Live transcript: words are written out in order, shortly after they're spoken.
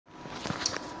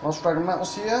Welsh Dragon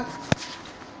Metals here.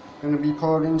 Going to be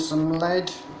pouring some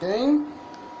lead again.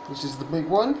 This is the big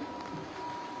one.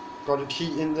 Got it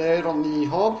heating there on the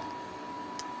hob.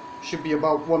 Should be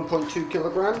about 1.2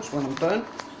 kilograms when I'm done.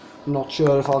 I'm not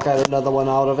sure if I'll get another one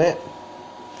out of it.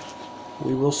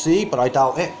 We will see, but I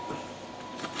doubt it.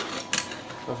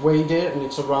 I've weighed it and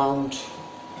it's around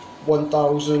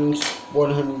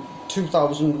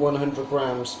 2,100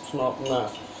 grams. It's not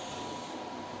enough.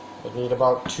 I need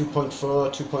about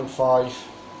 2.4, 2.5.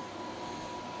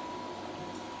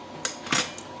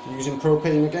 Using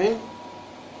propane again.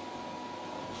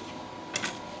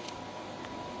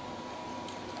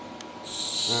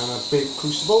 And a big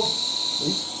crucible.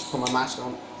 Just put my mask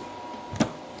on.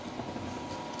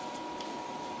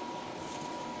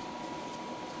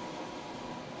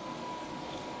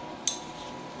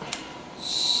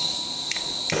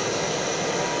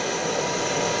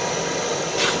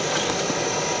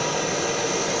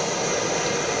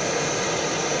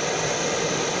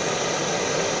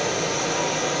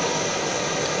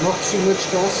 Not too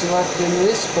much gas left in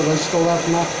this, but I still have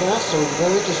enough gas over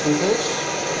there just in case.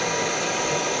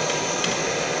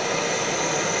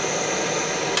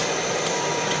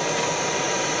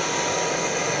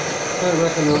 I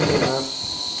reckon I'll do that.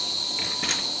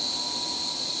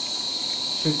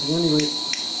 Should be anyway.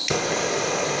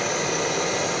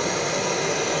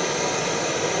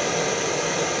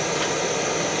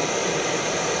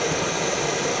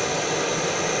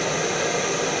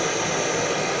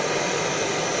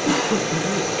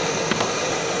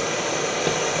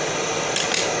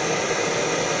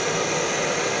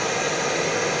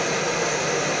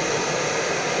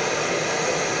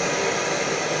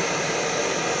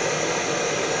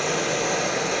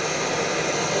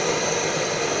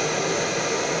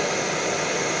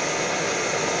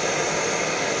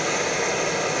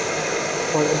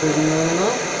 Quite a bit in there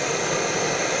now.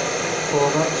 Pour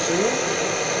that soon.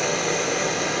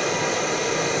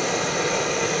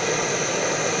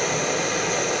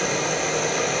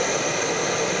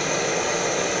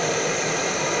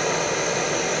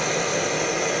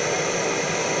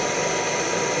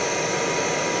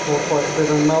 Pour quite a bit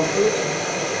of melted.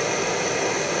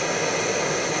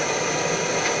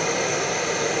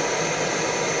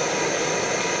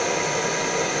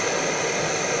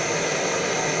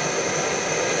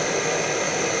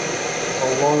 A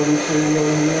lot of material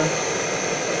in here.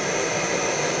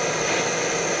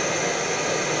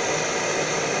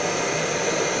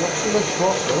 Not too much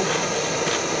dross though.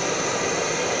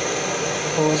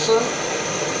 Porcelain.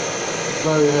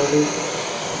 Very heavy.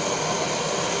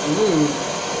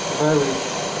 Very.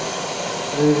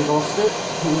 Really lost it.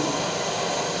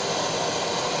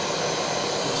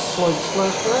 Slight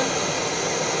splash there.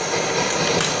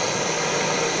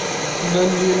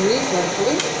 None near me,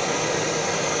 thankfully.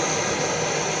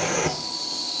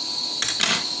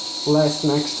 Less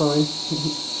next time.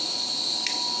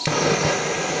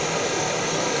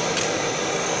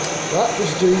 That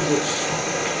was dangerous.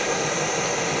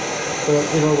 But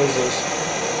it always is.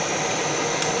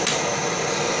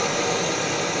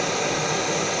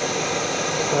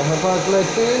 I have had lead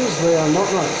burns, they are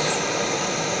not nice.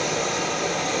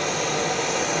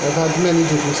 I've had many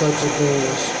different types of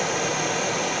burns.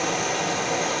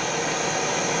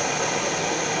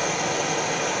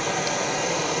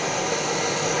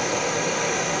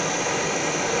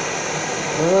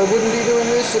 I wouldn't be doing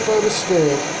this if I was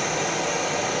scared.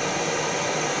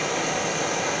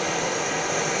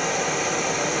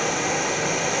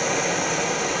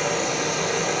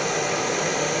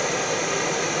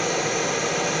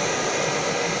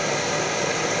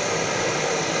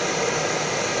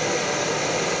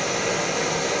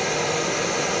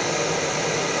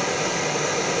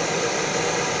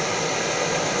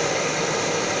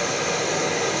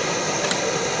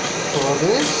 For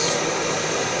this.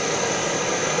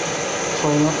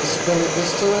 Try not to spill it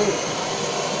this time.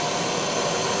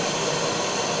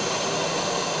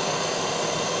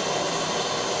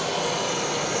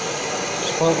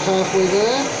 It's about halfway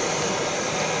there.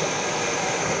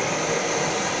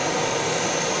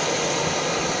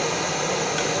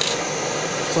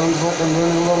 Sounds like I'm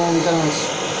running low on gas.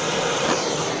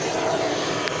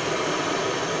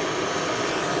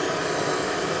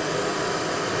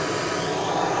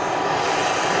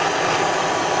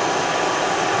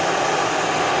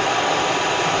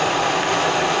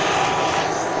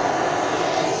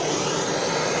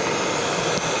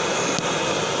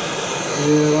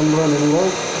 Yeah, I'm running low.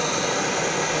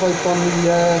 Pipe on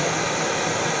the,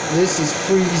 this is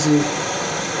freezing.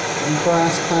 The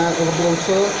brass part of the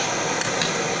blowtorch.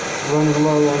 Running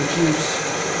low on juice.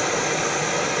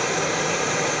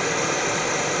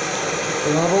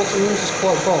 But that also means it's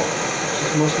quite hot.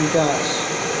 It's mostly gas.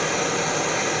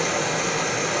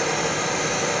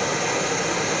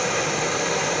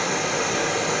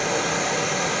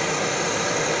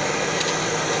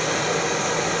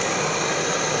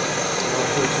 I'll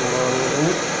put some water in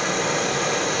it.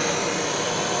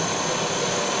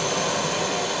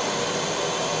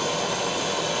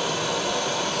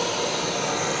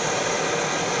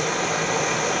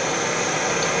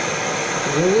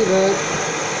 Really good.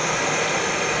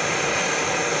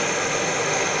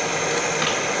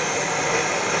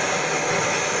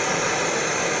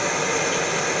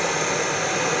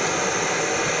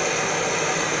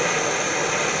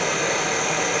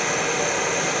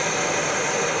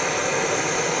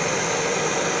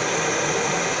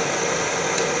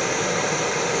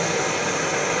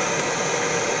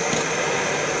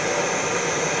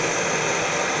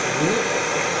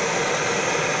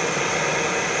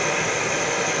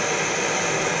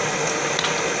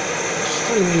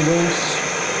 Extremely loose.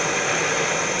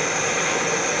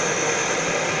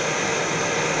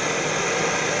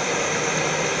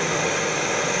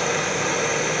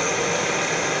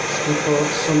 We put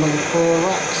some of the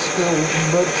borax spillage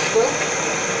mud stuff.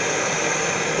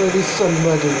 There is some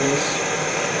mud in this.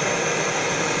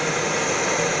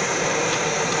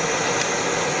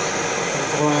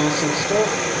 Glass and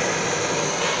stuff.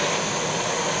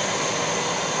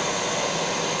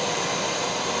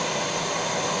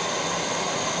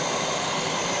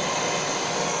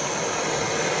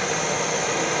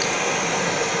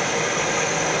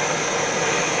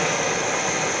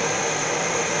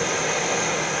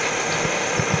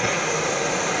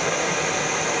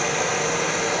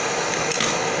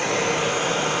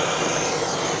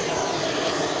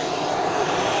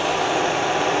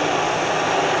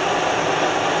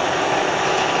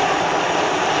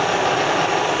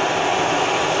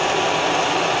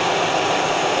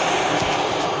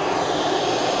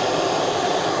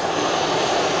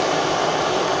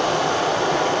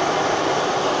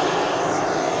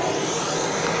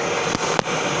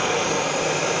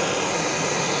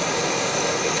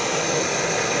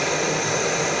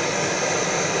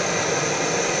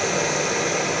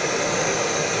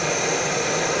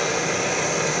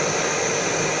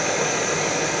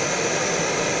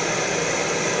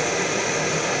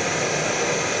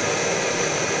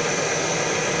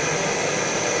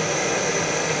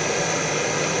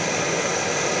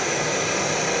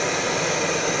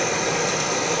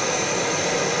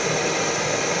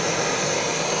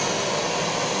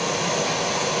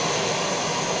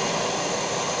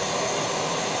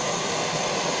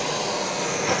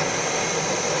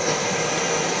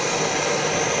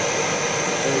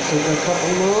 Take a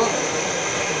couple more.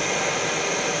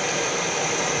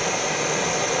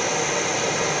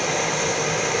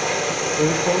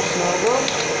 Very close now, though.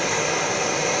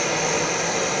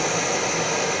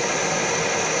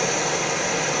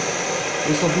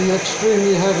 This will be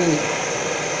extremely heavy.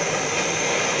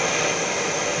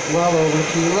 Well over a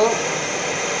kilo.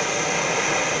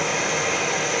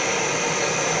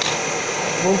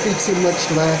 Won't be too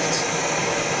much left.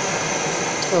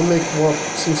 I'll make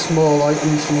some small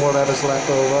items from whatever's left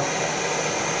over,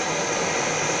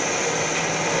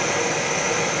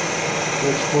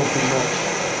 which won't be much.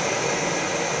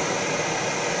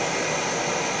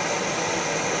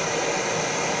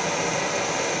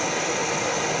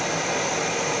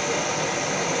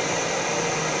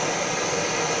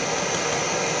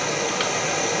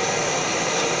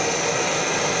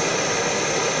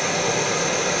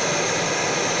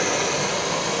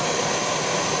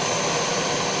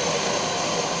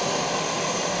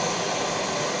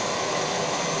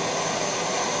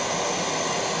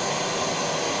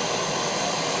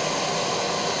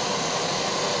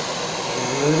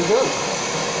 There we go.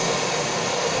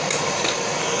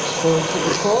 Fill it to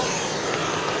the top.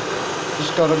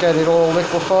 Just got to get it all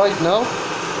liquefied now.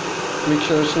 Make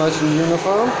sure it's nice and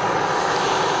uniform.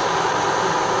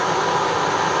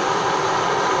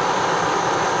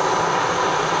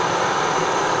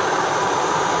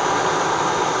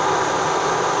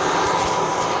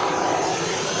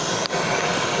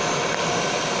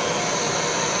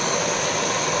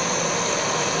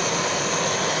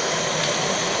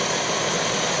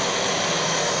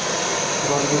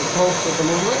 Got to be close at the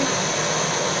moment.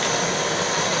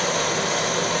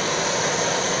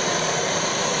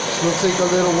 This will take a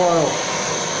little while.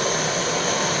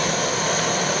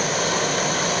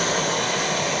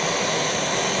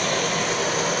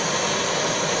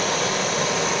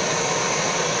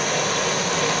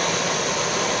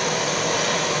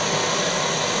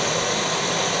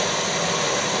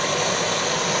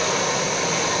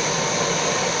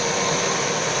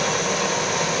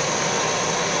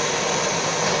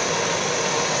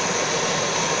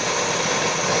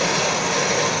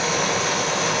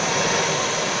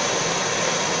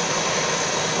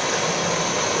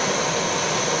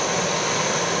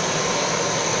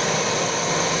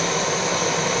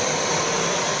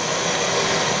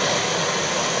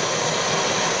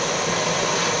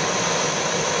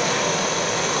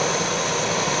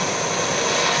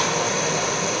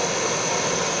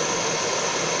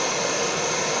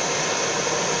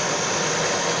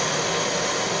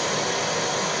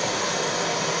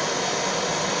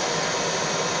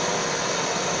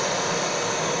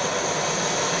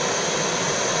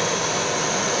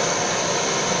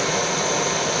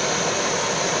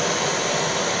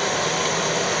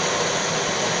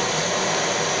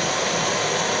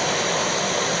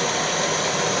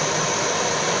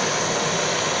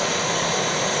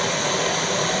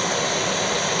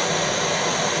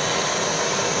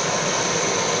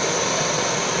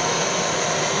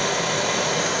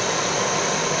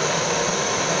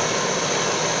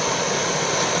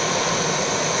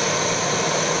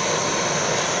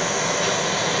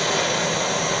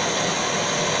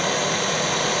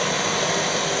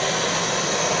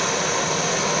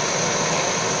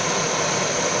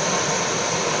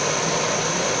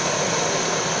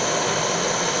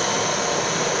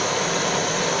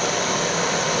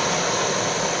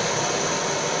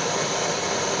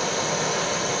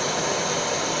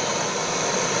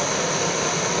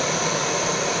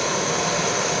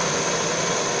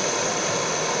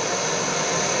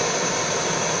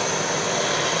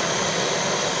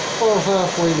 about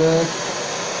halfway there.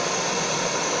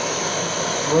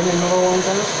 Running low on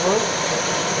gas, right?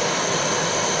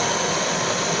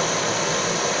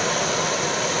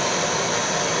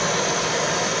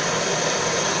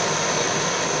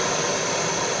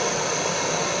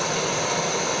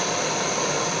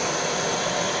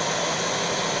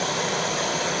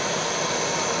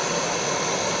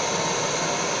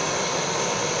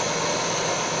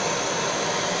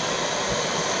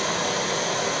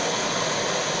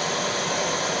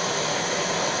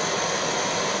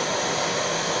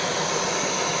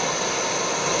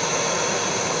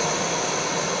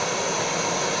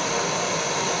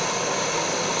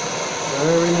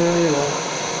 Very nearly there.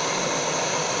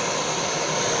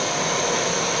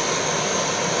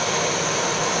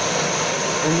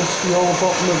 And this is the old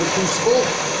bottom of the crucible.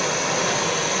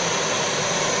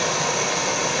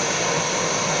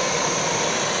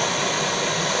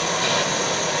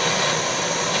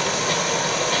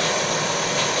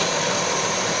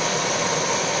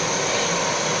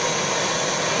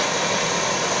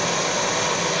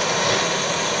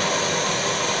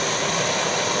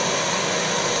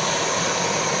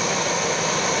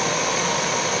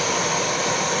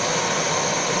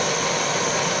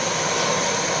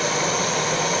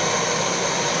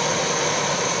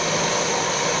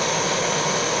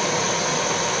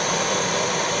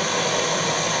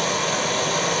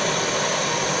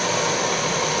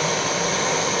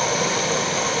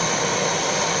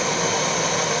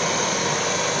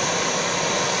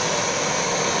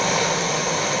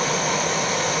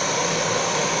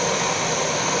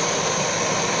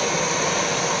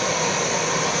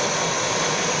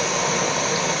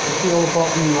 The old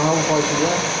bottom now, quite a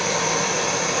bit.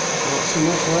 Not too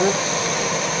much left.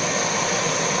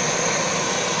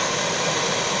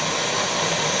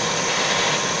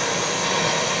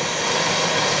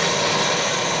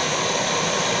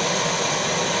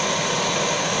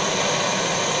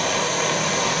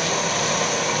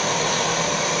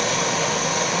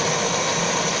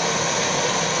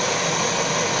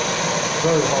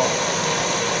 Very hot.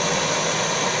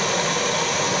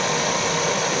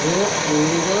 Yep, there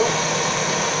we go.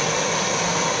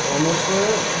 Almost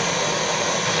there.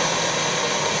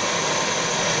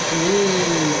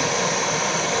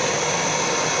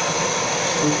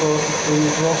 Some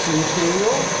dross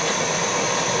material.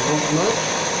 Not much.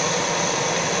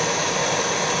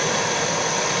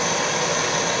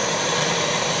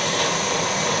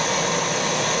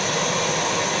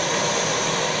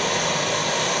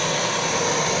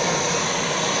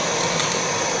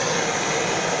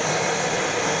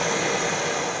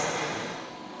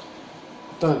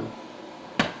 Done.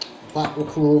 That will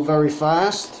cool very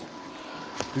fast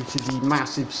due to the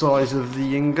massive size of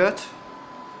the ingot.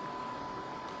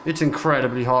 It's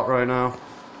incredibly hot right now.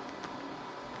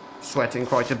 Sweating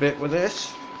quite a bit with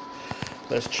this.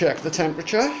 Let's check the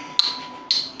temperature.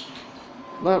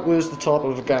 That was the top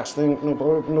of the gas thing, no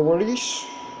worries.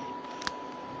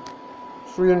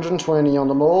 320 on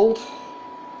the mold.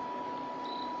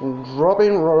 And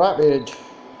dropping rapid.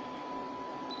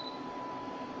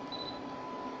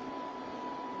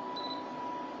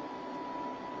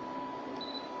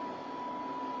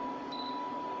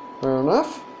 Fair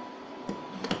enough.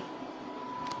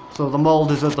 So the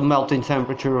mould is at the melting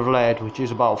temperature of lead, which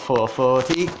is about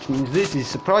 440, which means this is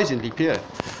surprisingly pure.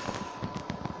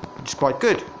 It's quite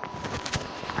good.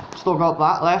 Still got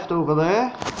that left over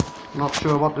there. Not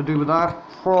sure what to do with that.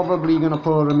 Probably going to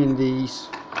pour them in these.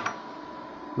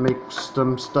 Make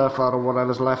some stuff out of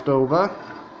whatever's left over.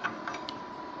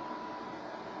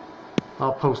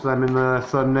 I'll post them in the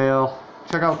thumbnail.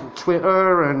 Check out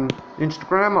Twitter and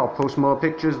Instagram, I'll post more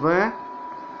pictures there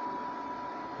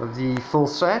of the full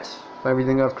set, of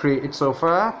everything I've created so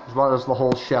far, as well as the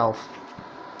whole shelf.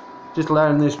 Just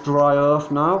letting this dry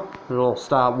off now. It'll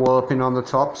start warping on the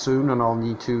top soon, and I'll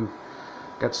need to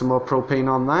get some more propane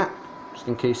on that, just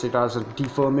in case it has a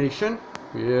deformation.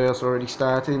 Yeah, it's already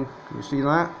starting, can you see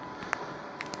that?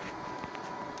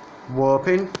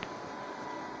 Warping.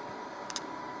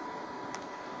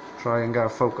 Try and get a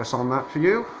focus on that for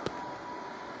you.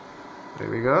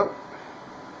 There we go.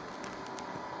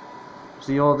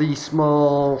 See all these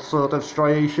small sort of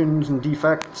striations and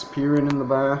defects appearing in the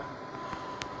bar?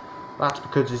 That's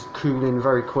because it's cooling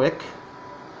very quick.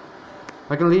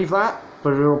 I can leave that,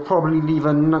 but it'll probably leave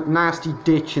a nasty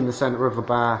ditch in the center of the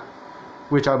bar,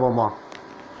 which I won't want.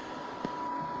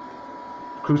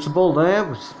 Crucible there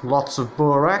with lots of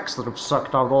borax that have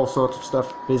sucked out all sorts of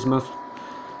stuff, bismuth,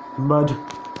 mud,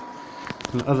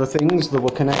 and other things that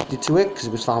were connected to it because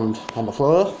it was found on the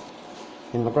floor,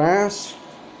 in the grass,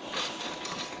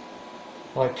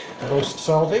 like most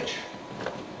salvage.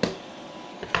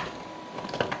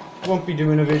 won't be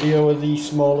doing a video of the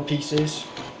smaller pieces,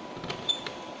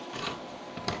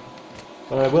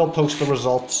 but I will post the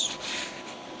results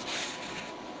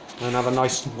and have a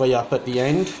nice way up at the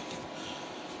end,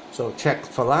 so check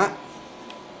for that.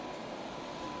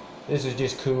 This is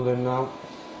just cooling now.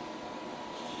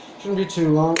 Shouldn't be too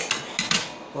long.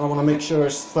 I want to make sure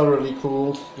it's thoroughly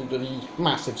cooled due to the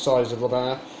massive size of the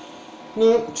bar.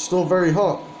 No, it's still very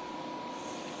hot.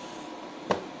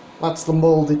 That's the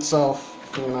mould itself.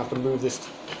 I'm going to have to move this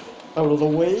out of the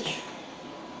way,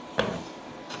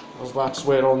 because that's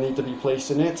where I'll need to be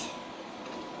placing it.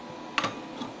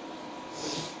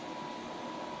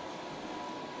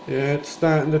 Yeah, it's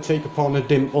starting to take upon a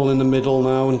dimple in the middle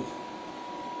now, and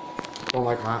don't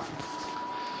like that.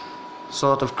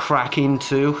 Sort of cracking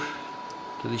too,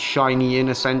 to the shiny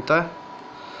inner centre.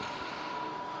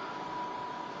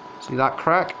 See that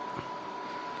crack?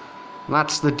 And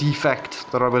that's the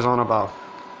defect that I was on about.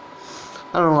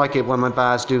 I don't like it when my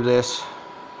bars do this.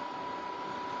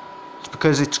 It's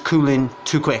because it's cooling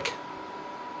too quick.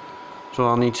 So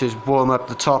I'll need to warm up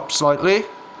the top slightly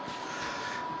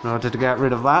in order to get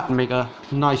rid of that and make a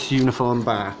nice uniform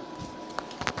bar.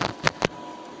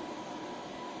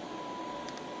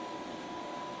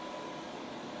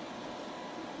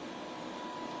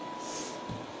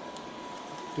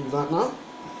 Do that now.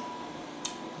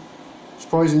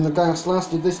 Surprising the gas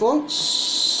lasted this long.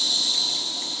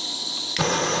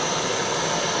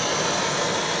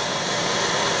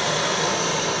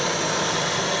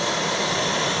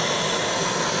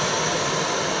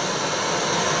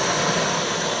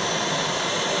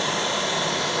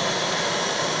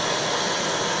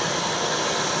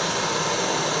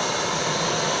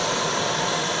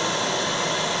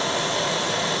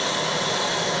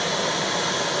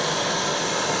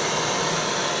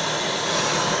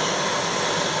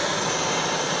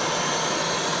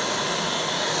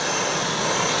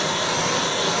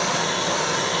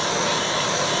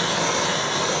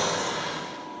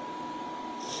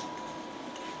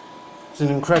 It's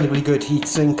an incredibly good heat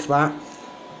sink, that.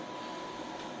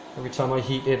 Every time I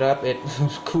heat it up, it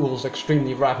cools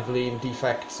extremely rapidly and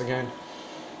defects again.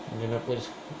 Ending up with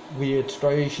weird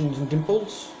striations and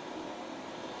dimples.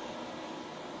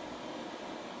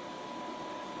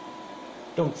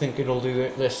 Don't think it'll do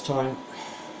it this time.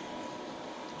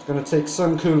 It's going to take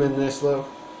some cooling this though.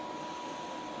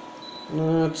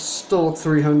 No, it's still at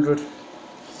 300. Which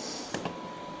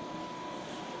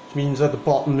means that the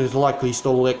bottom is likely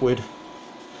still liquid.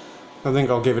 I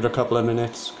think I'll give it a couple of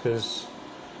minutes, because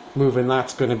moving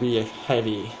that's going to be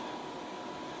heavy.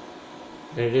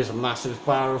 It is a massive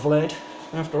bar of lead,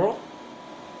 after all.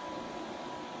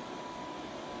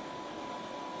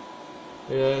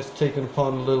 Yeah, it's taken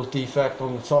upon a little defect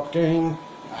on the top game.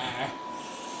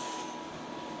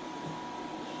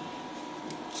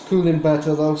 It's cooling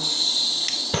better though.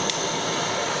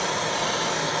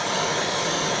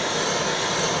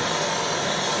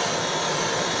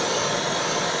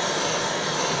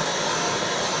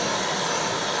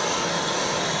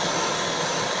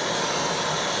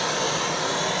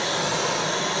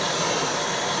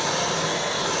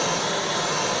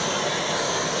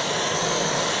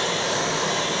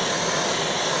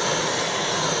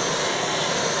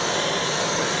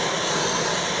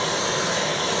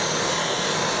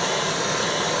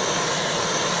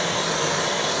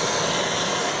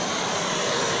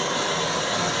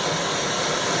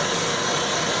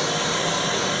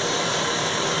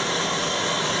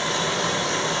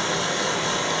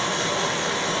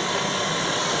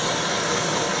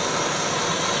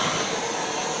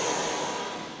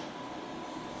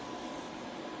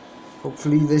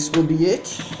 Hopefully this will be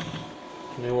it,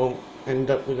 and it won't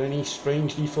end up with any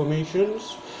strange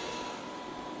deformations.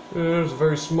 There's a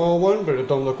very small one, but it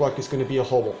don't look like it's going to be a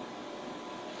hole.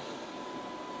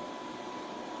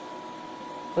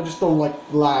 I just don't like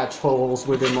large holes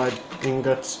within my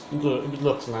ingots. It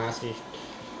looks nasty.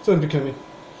 It's unbecoming.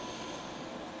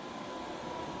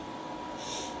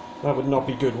 That would not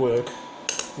be good work.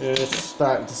 Yeah, it's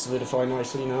starting to solidify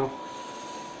nicely now.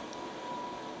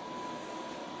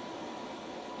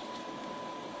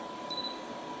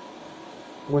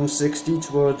 $160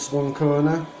 towards one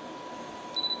corner,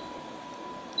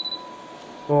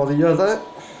 or the other.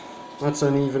 That's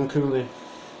uneven cooling,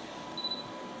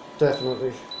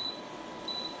 definitely.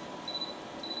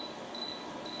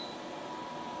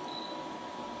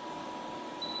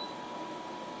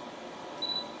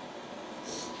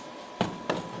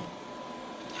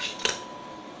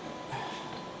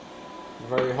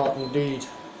 Very hot indeed.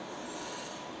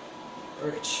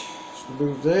 Right, let's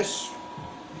move this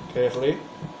carefully.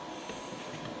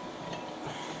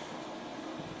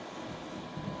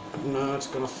 No, it's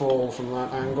going to fall from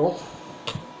that angle.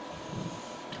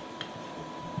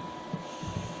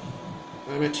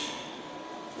 Damn it.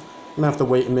 I'm going to have to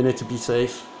wait a minute to be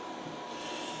safe.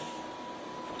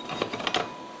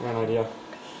 An idea.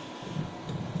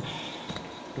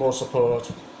 More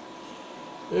support.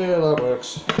 Yeah, that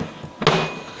works.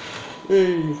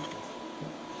 Hey.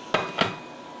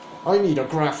 I need a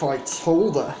graphite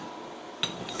holder.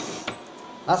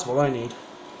 That's what I need.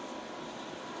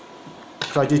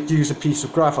 So I did use a piece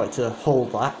of graphite to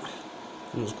hold that.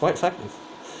 It was quite effective.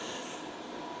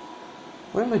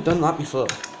 Why haven't I done that before?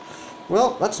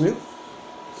 Well, that's new.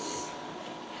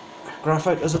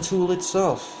 Graphite as a tool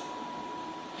itself.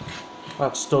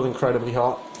 That's still incredibly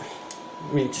hot.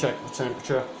 Let me check the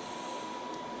temperature.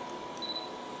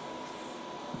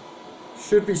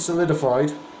 Should be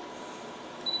solidified.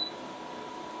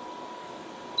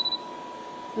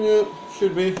 Yeah,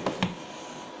 should be.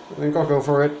 I think I'll go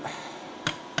for it.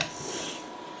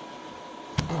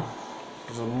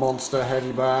 There's a monster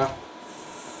heavy bar.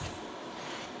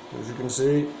 As you can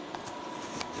see.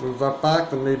 Move that back,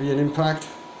 then maybe an impact.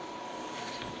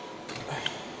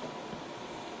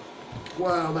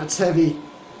 Wow, that's heavy.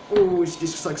 Oh, it's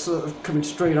just like sort of coming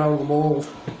straight out of the mold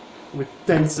with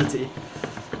density.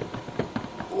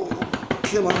 Oh,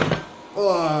 come on.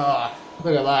 Oh,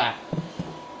 look at that.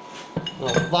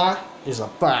 Well, that is a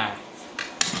bar.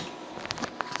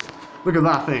 Look at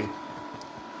that thing.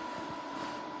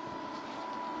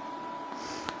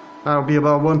 That'll be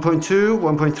about 1.2,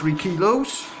 1.3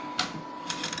 kilos.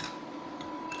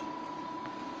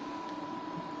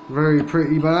 Very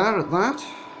pretty bar at that.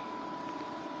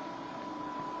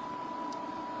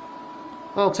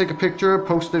 I'll take a picture,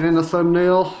 post it in the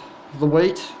thumbnail, the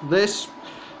weight, this.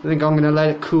 I think I'm going to let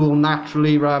it cool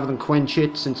naturally rather than quench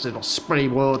it, since it'll spray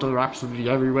water absolutely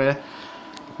everywhere.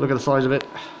 Look at the size of it.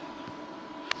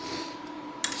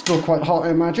 Still quite hot, I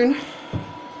imagine.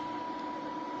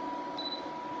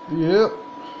 Yep.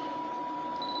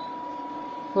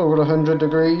 Over 100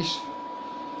 degrees.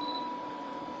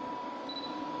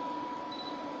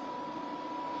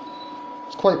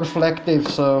 It's quite reflective,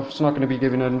 so it's not going to be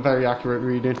giving a very accurate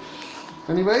reading.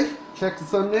 Anyway, check the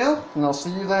thumbnail, and I'll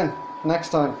see you then, next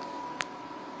time.